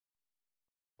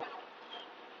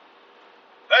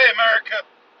America.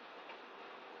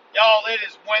 Y'all, it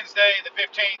is Wednesday the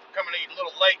 15th, coming a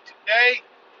little late today.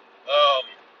 Um,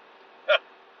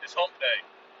 it's hump day.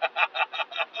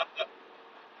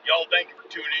 Y'all, thank you for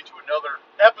tuning in to another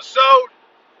episode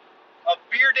of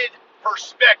Bearded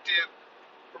Perspective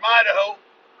from Idaho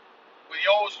with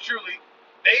yours truly,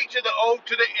 A to the O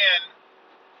to the N,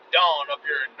 Don up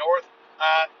here in North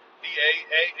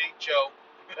I-D-A-A-H-O,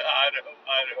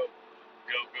 Idaho.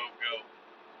 Go, go, go.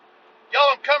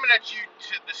 Y'all, I'm coming at you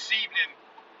this evening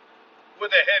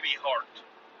with a heavy heart,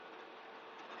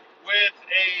 with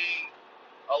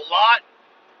a lot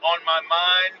on my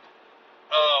mind.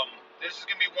 This is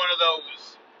gonna be one of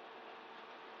those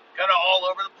kind of all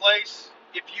over the place,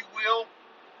 if you will.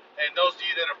 And those of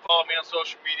you that have followed me on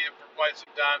social media for quite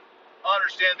some time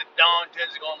understand that Don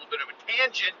tends to go on a little bit of a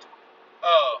tangent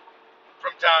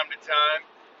from time to time.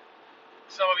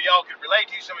 Some of y'all can relate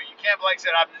to, some of you can't. But like I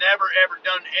said, I've never ever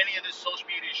done any of this social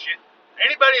media shit for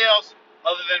anybody else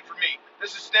other than for me.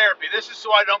 This is therapy. This is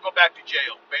so I don't go back to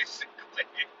jail, basically.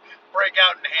 Break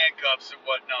out in handcuffs and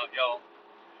whatnot, y'all.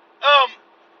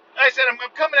 Like I said, I'm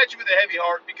coming at you with a heavy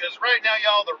heart because right now,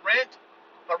 y'all, the rent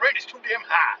is too damn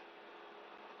high.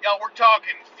 Y'all, we're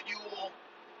talking fuel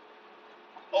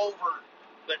over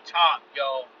the top,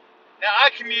 y'all. Now,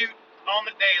 I commute on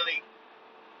the daily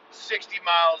 60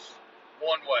 miles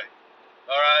one way,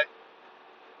 all right?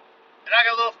 And I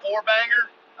got a little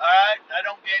four-banger, all right? I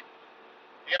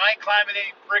ain't climbing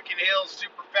any freaking hills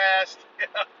super fast.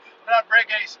 I'm not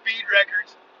breaking any speed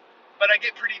records, but I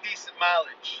get pretty decent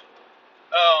mileage.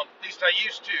 At least I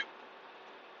used to.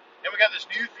 And we got this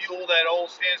new fuel that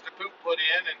old Stands to Poop put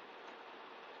in, and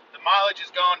the mileage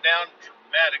has gone down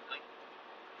dramatically.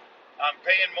 I'm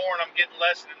paying more and I'm getting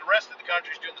less, and the rest of the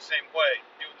country's doing the same way,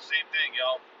 doing the same thing,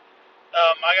 y'all.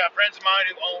 I got friends of mine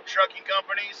who own trucking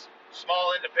companies,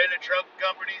 small independent truck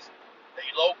companies, they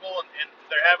local, and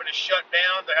they're having to shut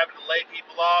down, they're having to lay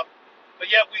people off.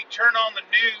 But yet we turn on the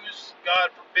news,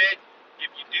 God forbid, if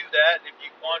you do that, if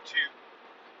you want to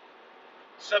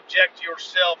subject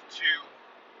yourself to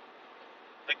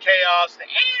the chaos, the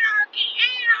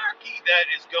anarchy that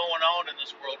is going on in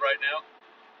this world right now,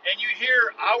 and you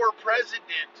hear our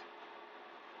president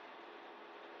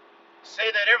say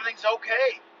that everything's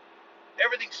okay,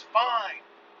 everything's fine,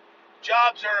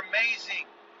 jobs are amazing,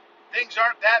 things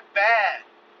aren't that bad.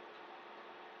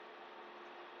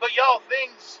 But y'all,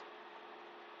 things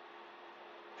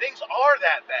are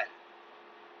that bad.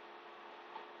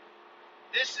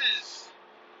 This is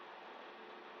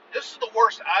the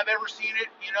worst I've ever seen it.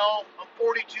 You know, I'm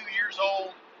 42 years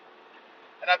old,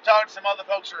 and I've talked to some other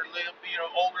folks who are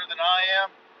older than I am,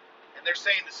 and they're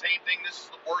saying the same thing. This is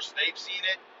the worst they've seen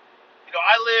it. You know,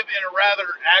 I live in a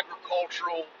rather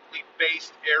agriculturally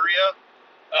based area.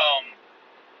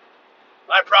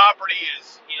 My property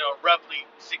is, roughly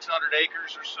 600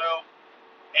 acres or so,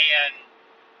 and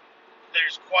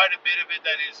there's quite a bit of it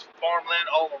that is farmland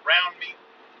all around me.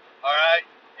 All right,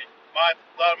 and a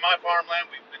lot of my farmland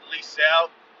we've been leased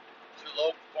out to a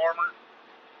local farmer,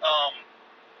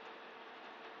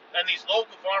 and these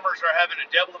local farmers are having a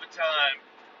devil of a time.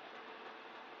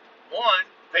 One,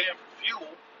 paying for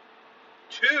fuel.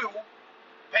 Two,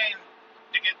 paying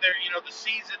to get their, the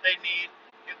seeds that they need,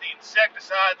 get the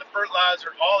insecticide, the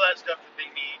fertilizer, all that stuff that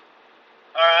they need.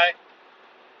 All right,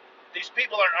 these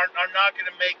people are not going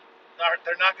to make.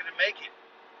 They're not going to make it.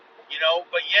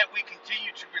 But yet we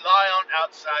continue to rely on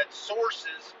outside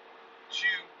sources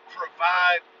to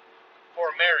provide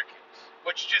for Americans,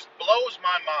 which just blows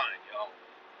my mind, y'all.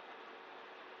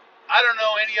 I don't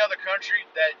know any other country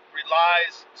that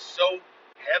relies so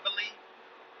heavily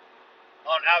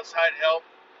on outside help.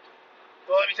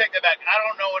 Well, let me take that back. I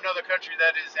don't know another country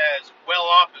that is as well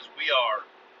off as we are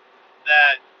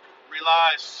that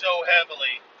relies so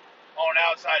heavily on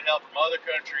outside help from other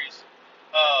countries.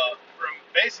 From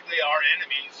basically our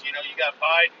enemies. You got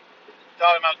Biden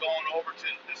talking about going over to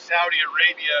Saudi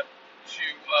Arabia to,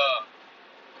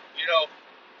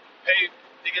 pay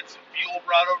to get some fuel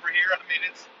brought over here. I mean,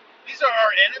 these are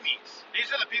our enemies. These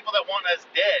are the people that want us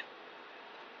dead,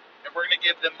 and we're going to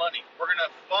give them money. We're going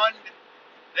to fund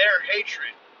their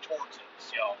hatred towards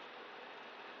us, y'all.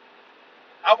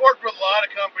 I've worked with a lot of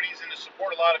companies and to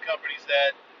support a lot of companies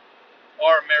that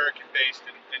are American-based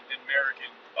and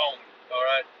American-owned. All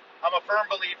right, I'm a firm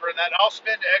believer in that. I'll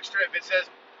spend extra if it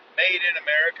says "Made in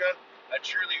America." I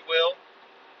truly will,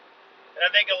 and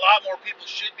I think a lot more people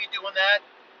should be doing that.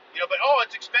 But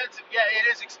it's expensive. Yeah,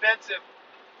 it is expensive.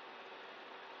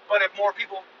 But if more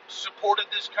people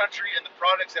supported this country and the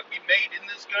products that we made in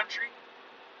this country,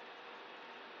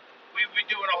 we would be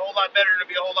doing a whole lot better and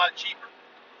it'd be a whole lot cheaper.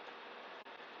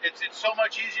 It's so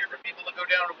much easier for people to go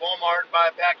down to Walmart and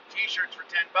buy a pack of T-shirts for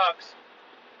 $10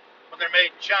 when they're made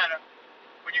in China.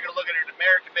 When you're gonna look at an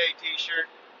American-made T-shirt,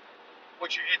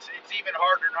 which it's even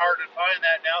harder and harder to find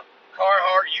that now.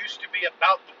 Carhartt used to be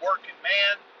about the working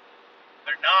man.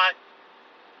 They're not.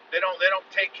 They don't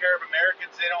take care of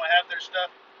Americans. They don't have their stuff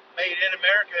made in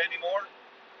America anymore.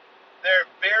 There are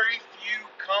very few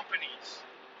companies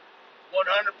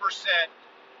 100%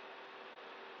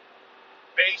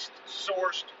 based,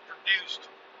 sourced, produced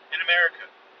in America.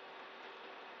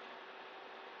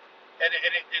 And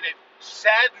it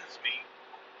saddens me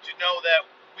to know that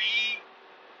we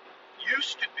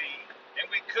used to be,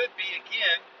 and we could be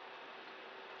again,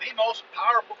 the most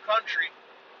powerful country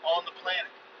on the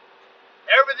planet.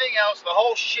 Everything else, the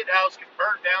whole shit house can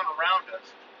burn down around us,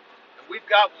 and we've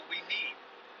got what we need,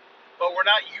 but we're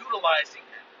not utilizing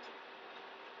that.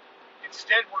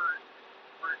 Instead, we're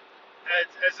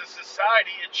as a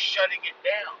society, it's shutting it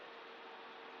down.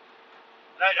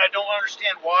 And I don't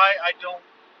understand why. I don't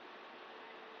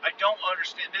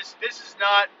understand this. This is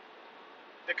not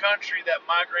the country that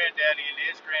my granddaddy and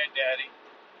his granddaddy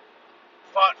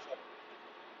fought for.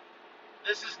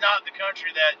 This is not the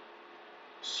country that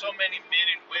so many men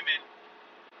and women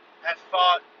have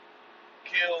fought,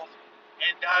 killed,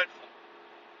 and died for.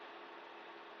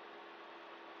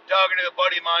 Talking to a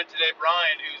buddy of mine today,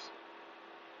 Brian, who's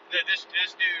this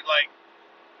dude, like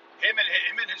him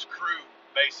and his crew,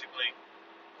 basically,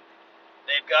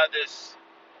 they've got this.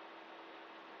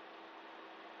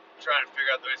 I'm trying to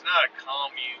figure out, it's not a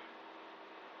commune.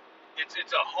 It's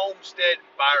a homestead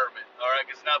environment, all right,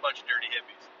 because it's not a bunch of dirty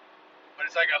hippies, but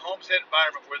it's like a homestead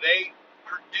environment where they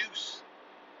produce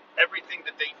everything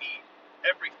that they need,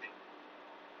 everything.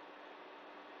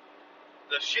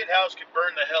 The shit house could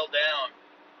burn the hell down,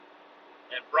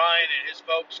 and Brian and his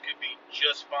folks could be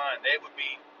just fine. They would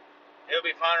be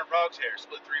fine in frog's hair,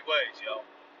 split three ways, yo.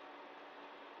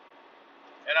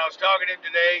 And I was talking to him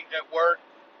today at work,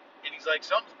 and he's like,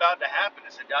 something's about to happen.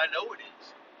 I said, I know it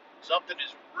is. Something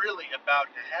is really about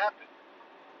to happen.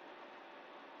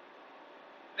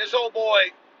 This old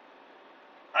boy,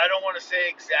 I don't want to say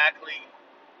exactly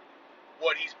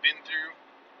what he's been through,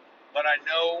 but I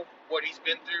know what he's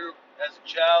been through as a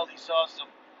child. He saw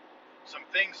some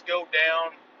things go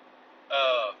down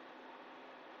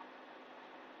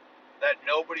that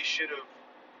nobody should have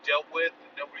dealt with,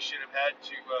 and nobody should have had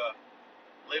to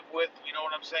live with. You know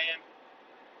what I'm saying?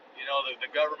 You know, the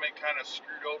government kind of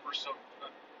screwed over some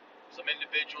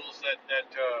individuals that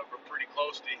were pretty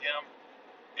close to him,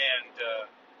 and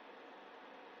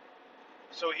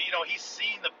so he's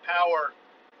seen the power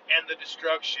and the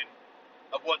destruction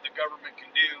of what the government can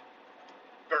do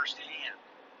firsthand,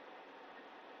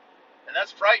 and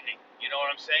that's frightening. You know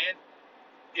what I'm saying?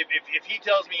 If he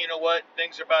tells me, you know what,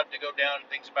 things are about to go down,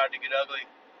 things are about to get ugly,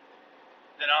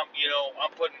 then I'm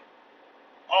putting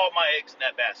all my eggs in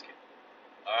that basket.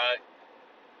 All right.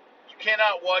 You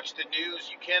cannot watch the news.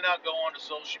 You cannot go onto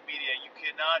social media. You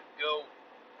cannot go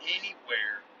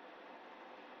anywhere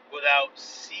without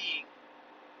seeing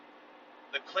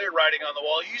the clear writing on the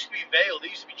wall. It used to be veiled.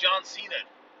 It used to be John Cena.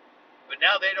 But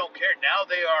now they don't care. Now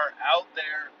they are out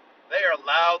there. They are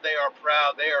loud. They are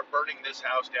proud. They are burning this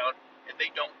house down, and they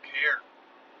don't care.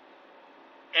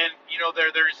 And,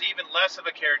 there's even less of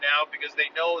a care now because they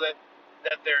know that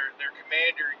their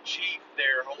commander-in-chief,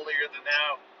 their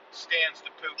holier-than-thou, stands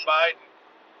to poop Biden,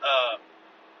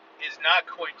 is not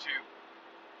going to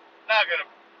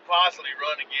possibly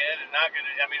run again, and not going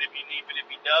to. I mean, even if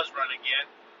he does run again,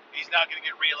 he's not going to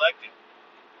get reelected.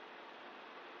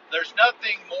 There's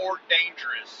nothing more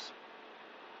dangerous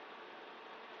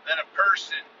than a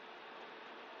person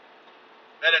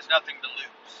that has nothing to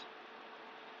lose,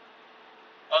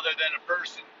 other than a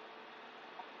person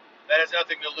that has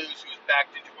nothing to lose who is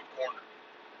backed into a corner.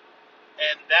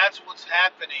 And that's what's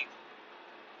happening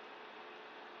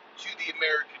to the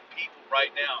American people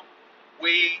right now.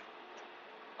 We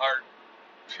are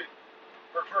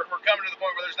we're coming to the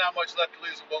point where there's not much left to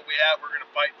lose, and what we have, we're going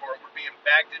to fight for it. We're being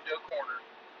backed into a corner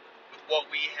with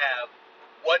what we have,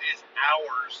 what is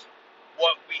ours,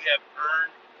 what we have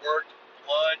earned, worked,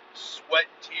 blood,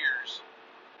 sweat, and tears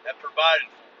that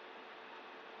provided for.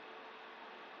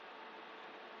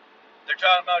 They're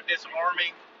talking about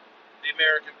disarming the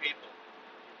American people.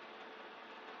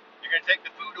 You're going to take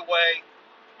the food away,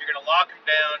 you're going to lock them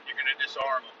down, you're going to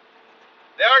disarm them.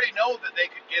 They already know that they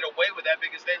could get away with that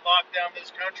because they locked down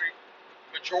this country,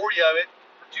 majority of it,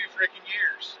 for 2 freaking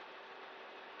years.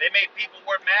 They made people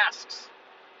wear masks.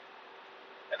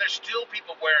 And there's still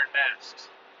people wearing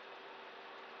masks.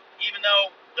 Even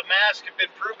though the masks have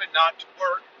been proven not to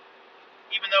work,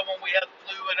 even though when we had the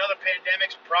flu and other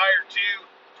pandemics prior to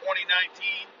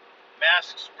 2019,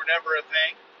 masks were never a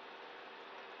thing.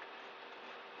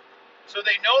 So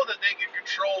they know that they can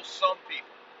control some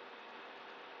people.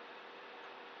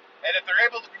 And if they're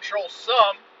able to control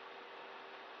some,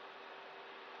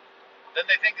 then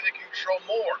they think that they can control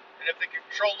more. And if they can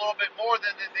control a little bit more,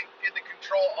 then they get to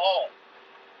control all.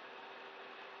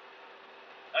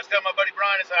 I was telling my buddy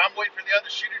Brian, I said, I'm waiting for the other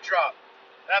shoe to drop.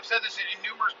 And I've said this in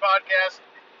numerous podcasts,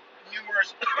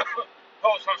 numerous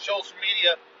posts on social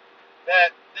media,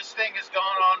 that this thing has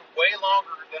gone on way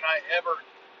longer than I ever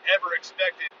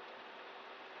expected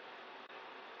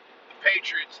the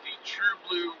Patriots, the true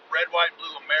blue, red, white, and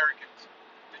blue Americans,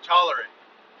 to tolerate.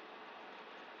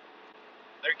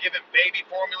 They're giving baby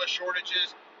formula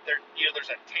shortages.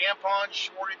 There's a tampon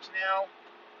shortage now.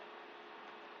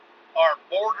 Our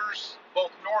borders,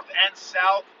 both north and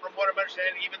south, from what I'm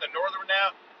understanding, even the northern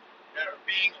now, are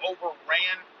being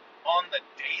overran on the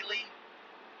daily.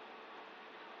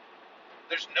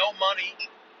 There's no money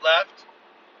left.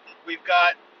 We've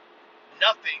got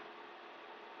nothing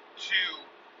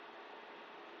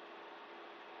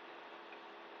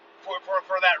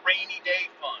for that rainy day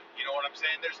fund. You know what I'm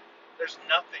saying? There's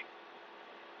nothing.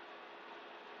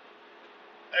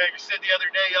 Like I said the other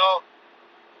day, y'all,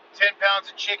 10 pounds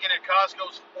of chicken at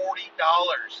Costco is $40.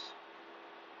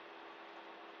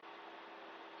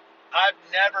 I've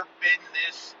never been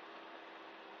this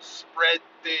spread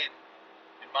thin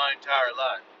in my entire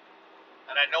life.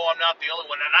 And I know I'm not the only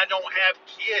one, and I don't have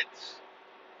kids.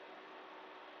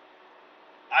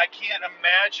 I can't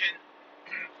imagine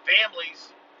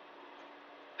families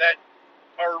that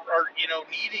are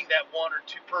needing that 1 or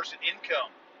 2 person income.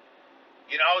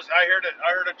 I heard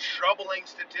a troubling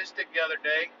statistic the other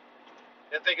day.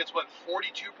 I think it's 42%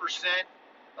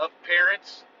 of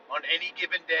parents on any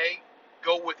given day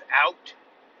go without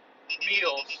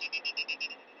meals.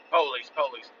 Police,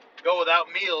 go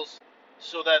without meals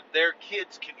so that their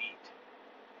kids can eat.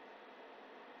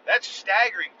 That's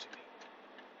staggering to me.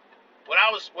 When I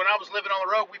was living on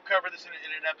the road, we've covered this in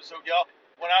an episode, y'all.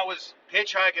 When I was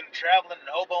hitchhiking and traveling and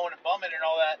hoboing and bumming and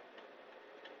all that,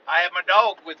 I had my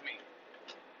dog with me.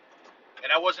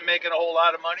 And I wasn't making a whole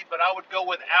lot of money, but I would go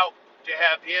without to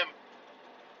have him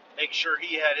make sure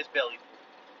he had his belly.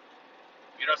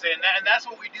 You know what I'm saying? And that's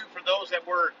what we do for those that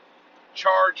we're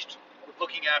charged with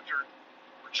looking after.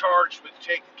 We're charged with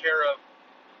taking care of.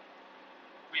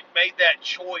 We've made that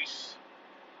choice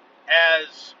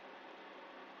as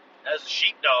a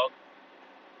sheepdog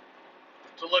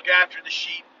to look after the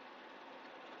sheep,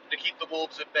 to keep the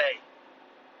wolves at bay.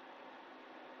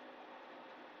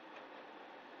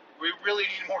 We really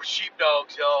need more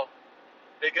sheepdogs, y'all,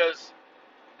 because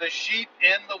the sheep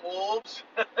and the wolves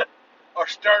are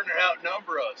starting to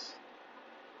outnumber us.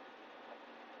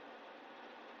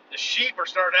 The sheep are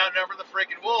starting to outnumber the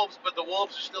freaking wolves, but the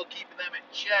wolves are still keeping them in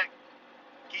check,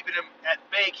 keeping them at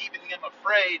bay, keeping them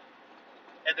afraid,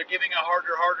 and they're giving a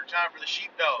harder time for the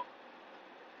sheepdog.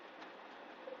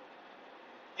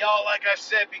 Y'all, like I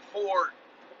said before,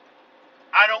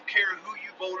 I don't care who you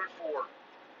voted for.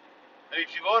 I mean,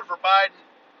 if you voted for Biden,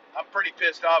 I'm pretty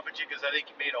pissed off at you because I think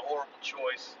you made a horrible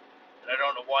choice, and I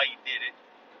don't know why you did it.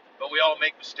 But we all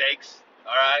make mistakes,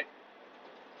 all right?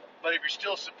 But if you're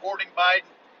still supporting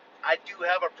Biden, I do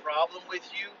have a problem with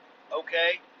you,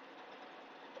 okay?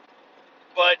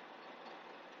 But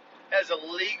as a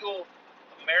legal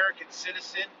American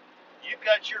citizen, you've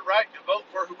got your right to vote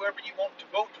for whoever you want to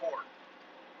vote for.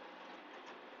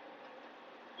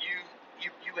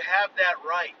 You have that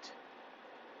right.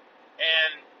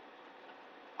 And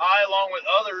I, along with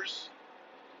others,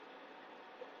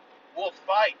 will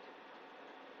fight,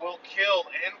 will kill,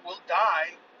 and will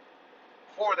die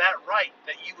for that right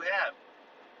that you have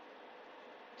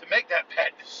to make that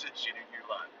bad decision in your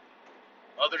life.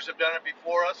 Others have done it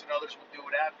before us, and others will do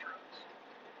it after us.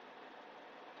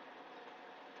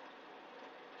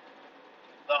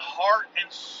 The heart and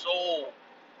soul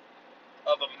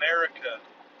of America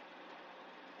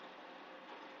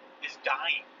is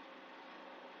dying.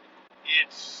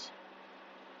 It's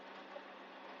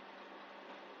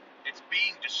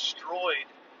being destroyed,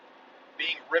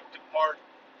 being ripped apart,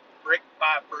 brick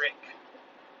by brick.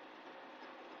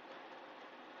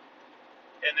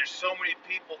 And there's so many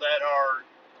people that are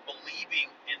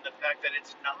believing in the fact that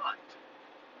it's not.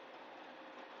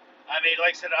 I mean,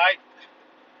 like I said,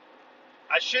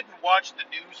 I shouldn't watch the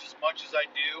news as much as I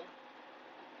do,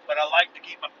 but I like to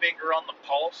keep my finger on the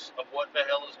pulse of what the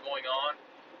hell is going on.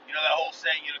 You know that whole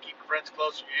saying, keep your friends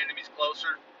closer, your enemies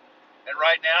closer. And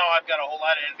right now, I've got a whole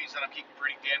lot of enemies that I'm keeping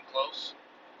pretty damn close.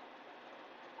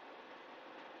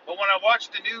 But when I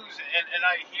watch the news and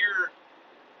I hear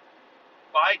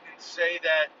Biden say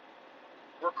that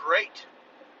We're great.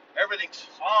 Everything's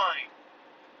fine.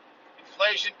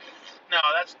 Inflation, no,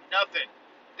 that's nothing.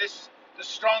 This is the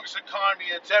strongest economy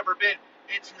that's ever been.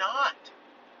 It's not.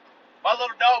 My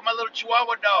little dog, my little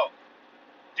Chihuahua dog,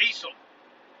 Diesel,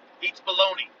 eats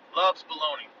bologna, loves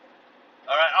bologna.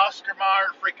 All right, Oscar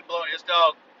Mayer freaking bologna. This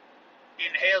dog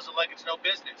inhales it like it's no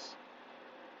business.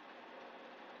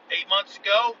 8 months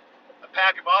ago, a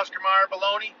pack of Oscar Mayer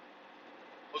bologna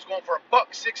was going for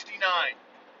 $1.69.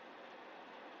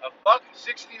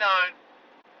 $1.69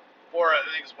 for I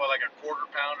think it's what, like a quarter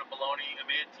pound of bologna. I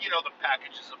mean, it's, the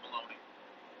packages of bologna.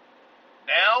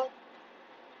 Now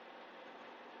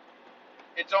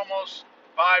it's almost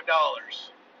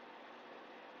 $5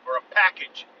 for a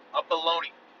package of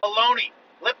bologna. Bologna,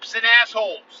 lips and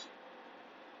assholes.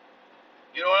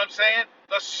 You know what I'm saying?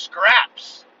 The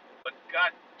scraps. But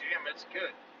god damn, it's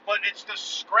good. But it's the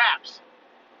scraps.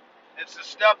 It's the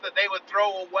stuff that they would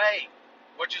throw away,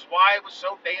 which is why it was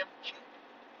so damn cheap.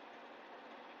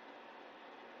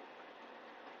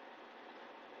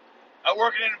 I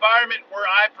work in an environment where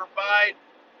I provide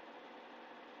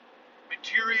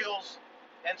materials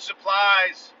and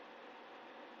supplies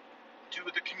to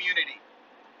the community.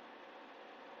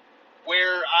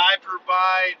 Where I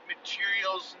provide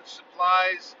materials and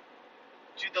supplies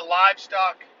to the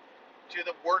livestock, to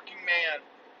the working man,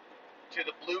 to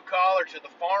the blue collar, to the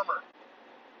farmer.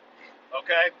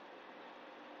 Okay?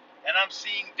 And I'm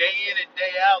seeing day in and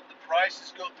day out the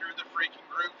prices go through the freaking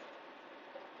roof.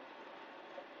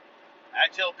 I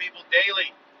tell people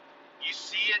daily, you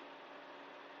see it,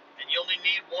 and you only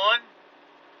need one,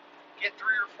 get 3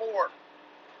 or 4.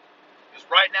 Because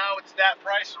right now it's that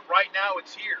price, and right now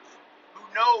it's here. Who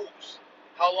knows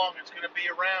how long it's going to be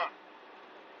around?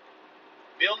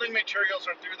 Building materials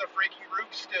are through the freaking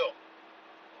roof still.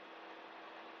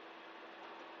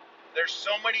 There's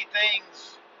so many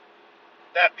things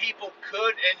that people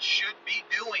could and should be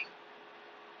doing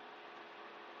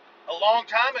a long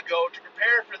time ago to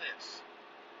prepare for this.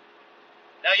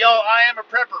 Now, y'all, I am a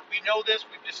prepper. We know this.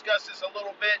 We've discussed this a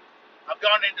little bit. I've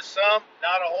gone into some,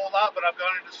 not a whole lot, but I've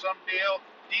gone into some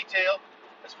detail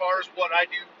as far as what I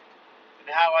do and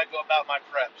how I go about my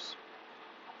preps.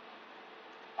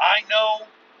 I know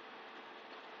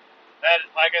that,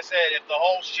 like I said, if the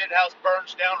whole shithouse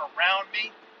burns down around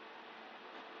me,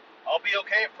 I'll be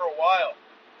okay for a while.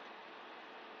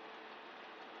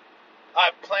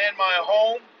 I've planned my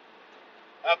home.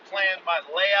 I've planned my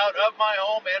layout of my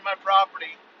home and my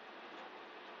property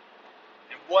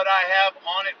and what I have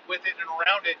on it, with it, and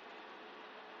around it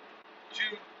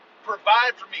to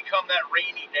provide for me come that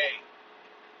rainy day.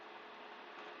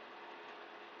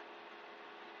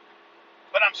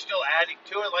 But I'm still adding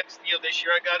to it. Like, this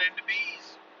year I got into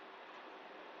bees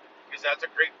because that's a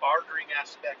great bartering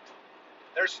aspect.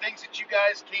 There's things that you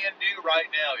guys can do right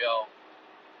now, y'all.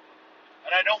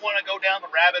 And I don't want to go down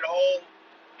the rabbit hole.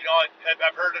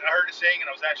 I heard a saying, and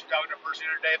I was actually talking to a person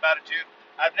the other day about it too.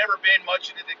 I've never been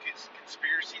much into the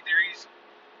conspiracy theories,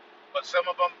 but some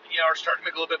of them, are starting to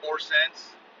make a little bit more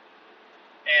sense.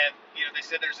 And they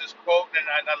said there's this quote, and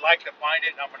I'd like to find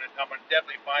it. And I'm gonna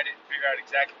definitely find it and figure out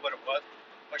exactly what it was.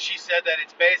 But she said that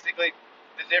it's basically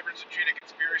the difference between a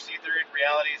conspiracy theory and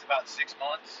reality is about 6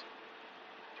 months.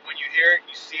 When you hear it,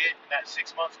 you see it, and that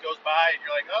 6 months goes by, and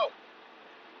you're like, oh,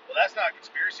 well, that's not a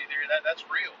conspiracy theory. That's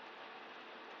real.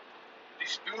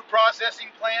 These food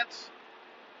processing plants,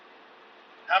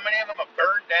 how many of them have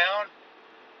burned down?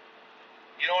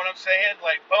 You know what I'm saying?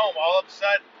 Like, boom, all of a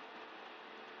sudden,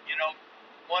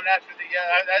 one after the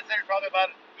other. I'd say probably about,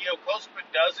 close to a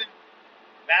dozen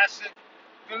massive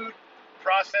food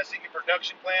processing and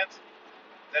production plants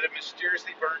that have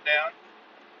mysteriously burned down.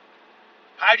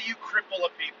 How do you cripple a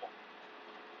people?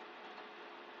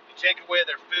 You take away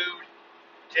their food,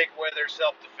 take away their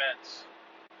self-defense.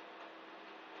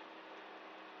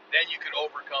 Then you could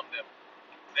overcome them.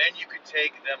 Then you could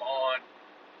take them on.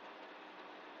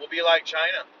 We'll be like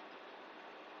China.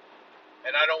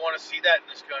 And I don't want to see that in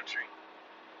this country.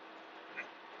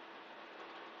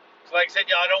 So like I said,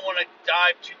 I don't want to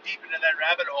dive too deep into that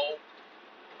rabbit hole.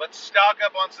 But stock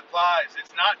up on supplies.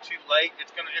 It's not too late.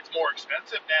 It's more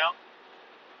expensive now.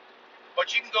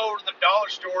 But you can go to the dollar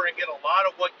store and get a lot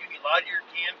of what you need. A lot of your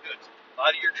canned goods. A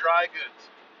lot of your dry goods.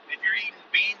 If you're eating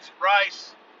beans and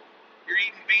rice, you're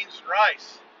eating beans and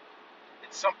rice.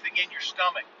 It's something in your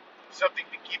stomach. It's something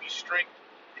to give you strength,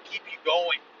 to keep you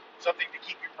going. Something to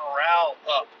keep your morale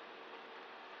up.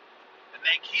 And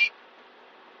they keep.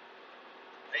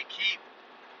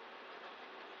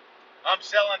 I'm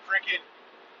selling freaking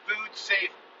food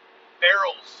safe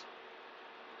barrels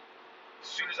as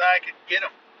soon as I can get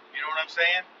them. You know what I'm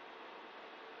saying?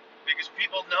 Because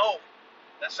people know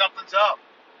that something's up.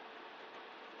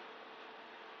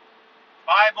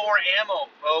 Buy more ammo,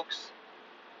 folks.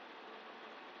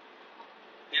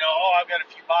 You know, oh, I've got a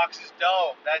few boxes.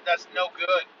 No, that's no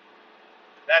good.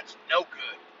 That's no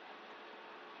good.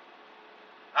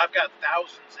 I've got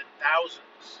thousands and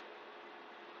thousands,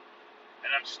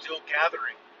 and I'm still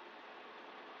gathering.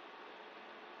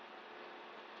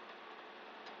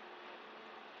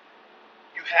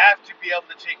 You have to be able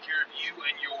to take care of you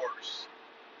and yours.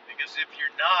 Because if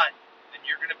you're not, then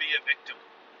you're going to be a victim.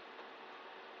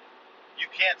 You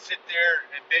can't sit there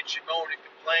and bitch and moan and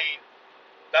complain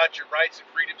about your rights and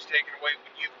freedoms taken away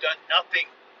when you've done nothing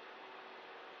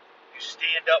to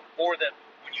stand up for them,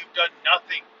 when you've done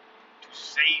nothing to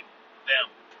save them.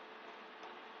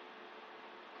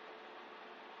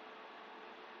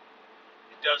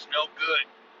 It does no good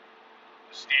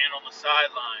to stand on the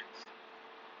sidelines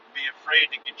and be afraid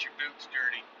to get your boots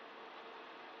dirty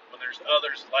when there's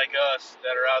others like us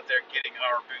that are out there getting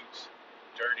our boots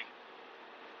dirty.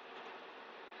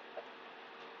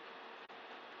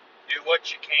 Do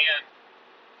what you can.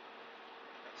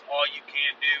 That's all you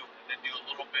can do, and then do a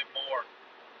little bit more.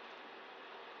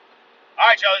 All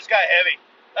right, y'all. This got heavy.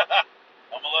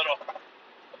 I'm a little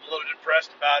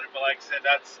depressed about it, but like I said,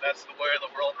 that's the way of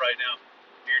the world right now.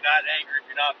 If you're not angry, if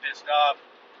you're not pissed off,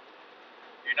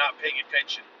 you're not paying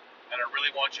attention. And I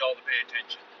really want y'all to pay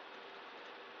attention.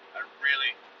 I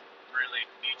really, really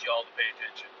need y'all to pay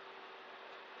attention.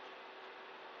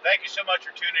 Thank you so much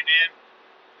for tuning in.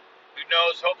 Who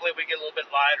knows? Hopefully we get a little bit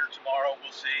lighter tomorrow.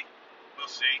 We'll see. We'll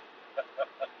see.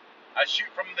 I shoot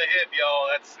from the hip,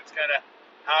 y'all. That's kind of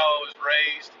how I was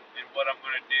raised and what I'm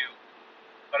going to do.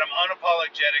 But I'm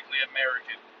unapologetically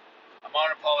American. I'm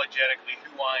unapologetically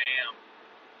who I am.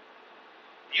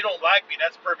 You don't like me,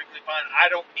 that's perfectly fine.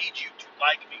 I don't need you to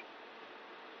like me.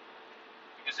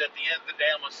 Because at the end of the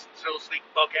day, I'm going to still sleep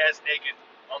buck-ass naked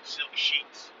on silk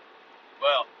sheets.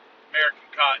 Well, American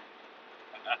cotton.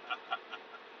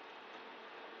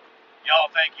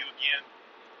 Y'all, thank you again.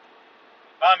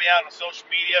 Find me out on social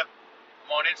media.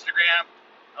 I'm on Instagram.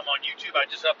 I'm on YouTube. I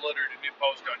just uploaded a new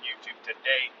post on YouTube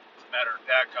today. As a matter of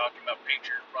fact, talking about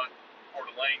Patriot Front, Coeur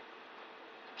d'Alene.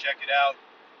 Check it out.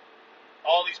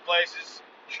 All these places,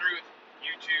 Truth,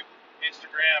 YouTube,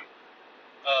 Instagram,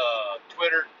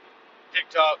 Twitter,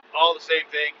 TikTok, all the same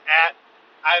thing, at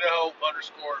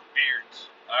Idaho_beards.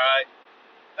 Alright?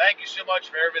 Thank you so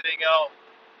much for everything, y'all.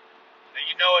 Now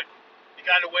you know it. Be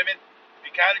kind to women. Be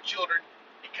kind to children.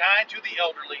 Be kind to the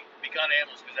elderly. Be kind to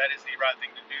animals, because that is the right thing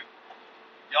to do.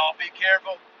 Y'all be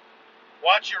careful.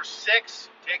 Watch your six.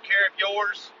 Take care of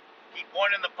yours. Keep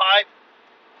one in the pipe.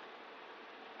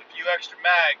 A few extra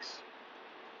mags.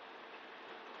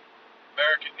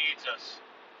 America needs us.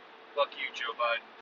 Fuck you, Joe Biden.